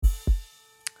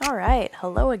All right,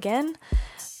 hello again.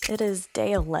 It is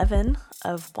day 11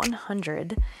 of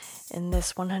 100 in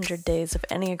this 100 Days of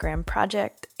Enneagram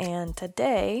project, and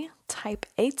today type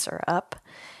 8s are up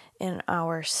in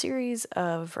our series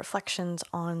of reflections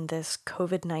on this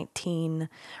COVID-19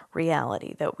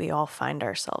 reality that we all find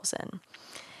ourselves in.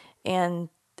 And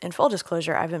in full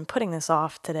disclosure, I've been putting this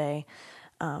off today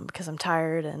because I'm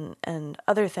tired and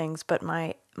other things, but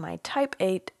my type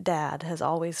 8 dad has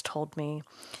always told me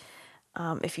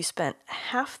if you spent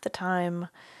half the time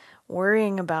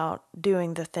worrying about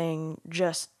doing the thing,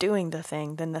 just doing the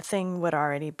thing, then the thing would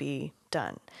already be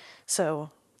done.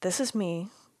 So this is me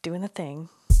doing the thing.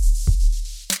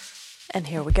 And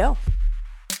here we go.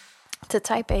 To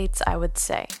type 8s, I would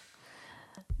say,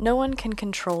 no one can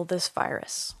control this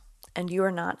virus, and you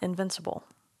are not invincible.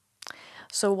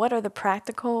 So what are the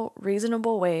practical,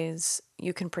 reasonable ways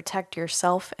you can protect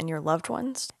yourself and your loved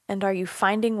ones? And are you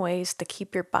finding ways to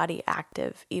keep your body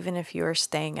active even if you are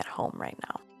staying at home right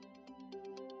now?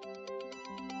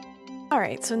 All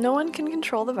right, so no one can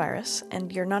control the virus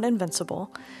and you're not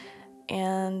invincible.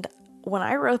 And when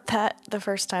I wrote that the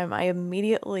first time, I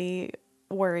immediately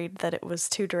worried that it was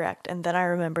too direct. And then I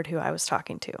remembered who I was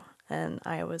talking to. And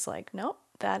I was like, nope,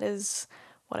 that is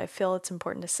what I feel it's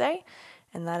important to say.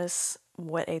 And that is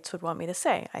what 8s would want me to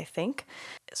say, I think.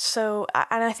 So,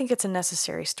 and I think it's a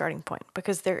necessary starting point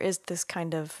because there is this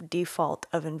kind of default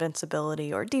of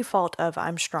invincibility or default of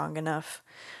I'm strong enough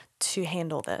to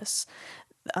handle this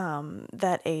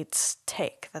that 8s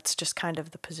take. That's just kind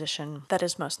of the position that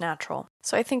is most natural.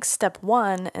 So I think step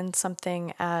one in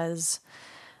something as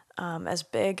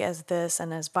big as this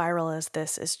and as viral as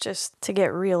this is just to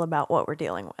get real about what we're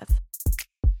dealing with.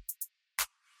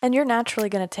 And you're naturally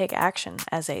going to take action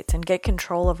as 8s and get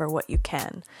control over what you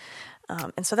can.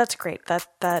 And so that's great.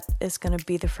 That is going to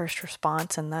be the first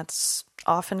response, and that's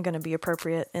often going to be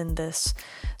appropriate in this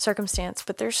circumstance.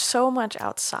 But there's so much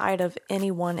outside of any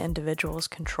one individual's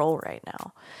control right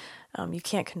now. You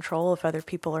can't control if other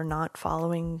people are not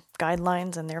following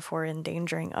guidelines and therefore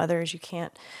endangering others. You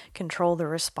can't control the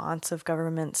response of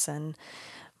governments and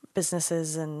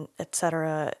businesses and et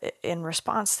cetera in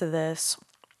response to this.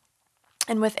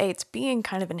 And with 8s being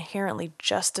kind of inherently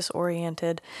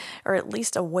justice-oriented, or at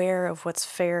least aware of what's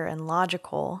fair and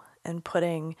logical, and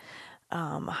putting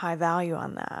a high value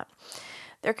on that,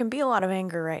 there can be a lot of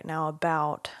anger right now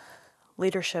about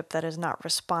leadership that is not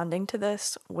responding to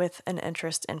this with an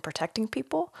interest in protecting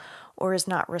people, or is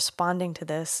not responding to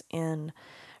this in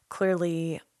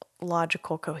clearly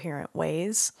logical, coherent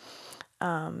ways,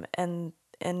 and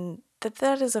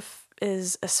that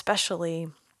is especially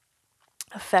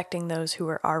affecting those who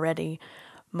are already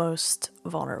most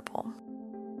vulnerable.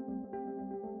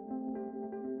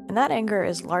 And that anger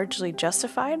is largely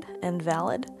justified and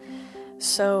valid.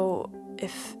 So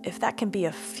if that can be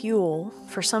a fuel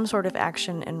for some sort of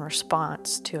action in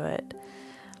response to it,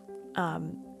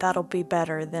 that'll be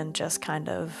better than just kind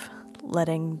of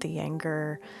letting the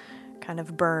anger kind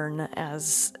of burn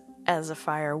as a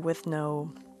fire with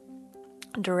no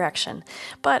direction.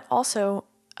 But also,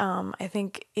 I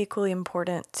think equally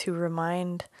important to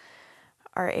remind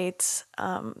our 8s,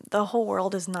 the whole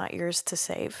world is not yours to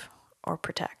save or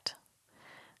protect.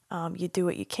 You do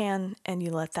what you can and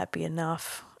you let that be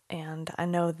enough. And I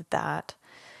know that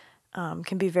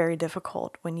can be very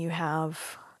difficult when you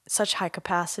have such high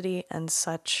capacity and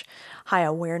such high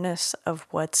awareness of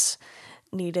what's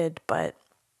needed, but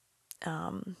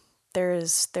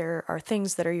there are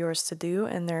things that are yours to do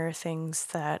and there are things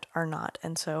that are not.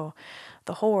 And so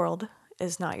the whole world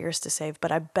is not yours to save, but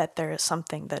I bet there is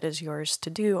something that is yours to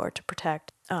do or to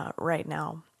protect right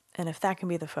now. And if that can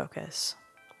be the focus,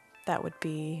 that would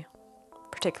be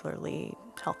particularly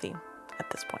healthy at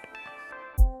this point.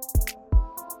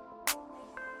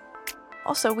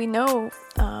 Also, we know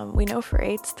for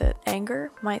 8s that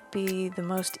anger might be the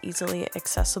most easily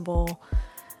accessible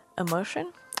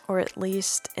emotion, or at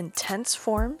least intense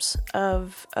forms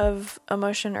of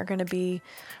emotion are going to be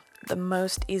the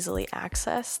most easily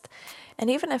accessed. And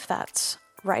even if that's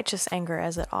righteous anger,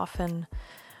 as it often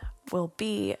will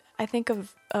be, I think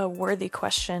a worthy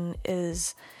question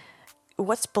is,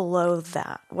 what's below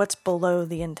that? What's below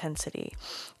the intensity?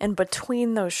 And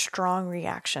between those strong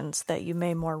reactions that you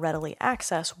may more readily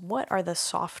access, what are the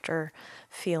softer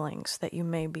feelings that you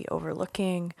may be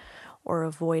overlooking or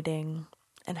avoiding?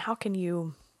 And how can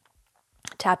you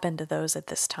tap into those at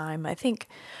this time? I think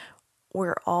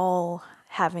we're all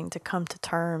having to come to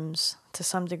terms to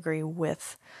some degree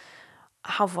with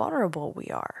how vulnerable we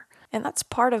are. And that's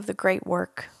part of the great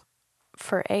work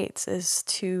for 8s, is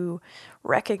to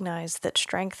recognize that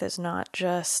strength is not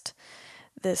just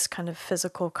this kind of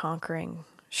physical conquering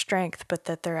strength, but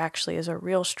that there actually is a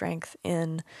real strength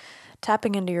in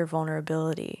tapping into your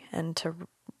vulnerability and to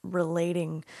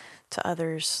relating to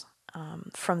others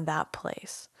from that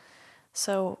place.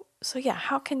 So yeah,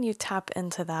 how can you tap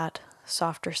into that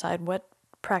softer side? What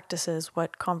practices,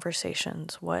 what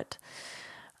conversations, what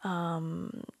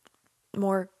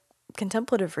more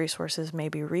contemplative resources,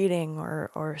 maybe reading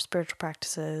or spiritual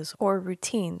practices or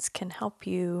routines can help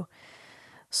you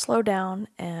slow down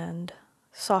and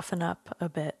soften up a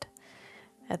bit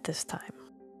at this time?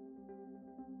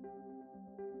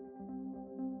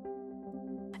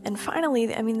 And finally,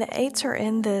 the 8s are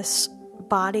in this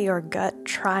body or gut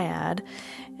triad,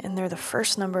 and they're the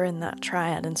first number in that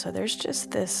triad. And so there's just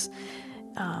this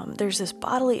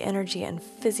bodily energy and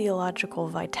physiological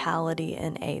vitality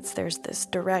in 8s. There's this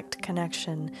direct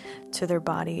connection to their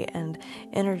body and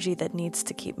energy that needs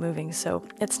to keep moving. So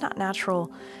it's not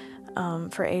natural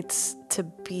for 8s to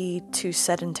be too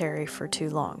sedentary for too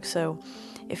long. So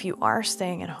if you are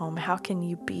staying at home, how can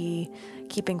you be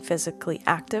keeping physically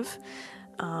active?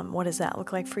 What does that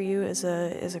look like for you is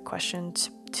a question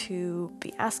to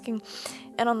be asking.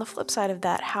 And on the flip side of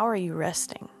that, how are you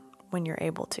resting when you're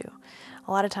able to?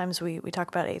 A lot of times we talk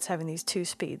about 8s having these two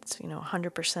speeds,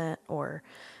 100% or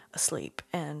asleep.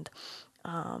 And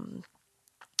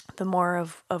the more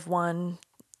of one,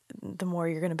 the more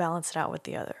you're going to balance it out with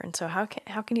the other. And so how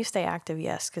can you stay active?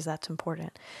 Yes, because that's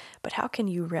important. But how can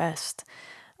you rest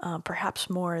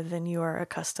perhaps more than you are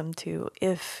accustomed to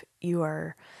if you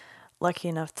are lucky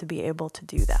enough to be able to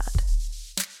do that?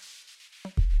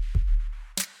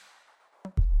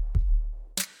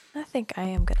 I think I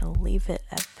am going to leave it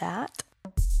at that.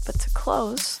 But to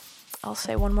close, I'll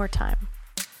say one more time.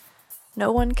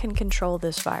 No one can control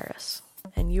this virus,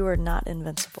 and you are not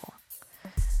invincible.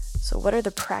 So what are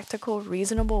the practical,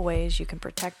 reasonable ways you can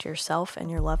protect yourself and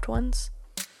your loved ones?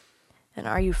 And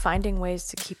are you finding ways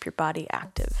to keep your body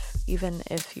active, even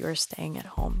if you're staying at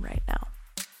home right now?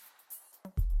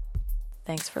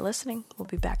 Thanks for listening. We'll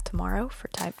be back tomorrow for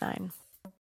Type 9.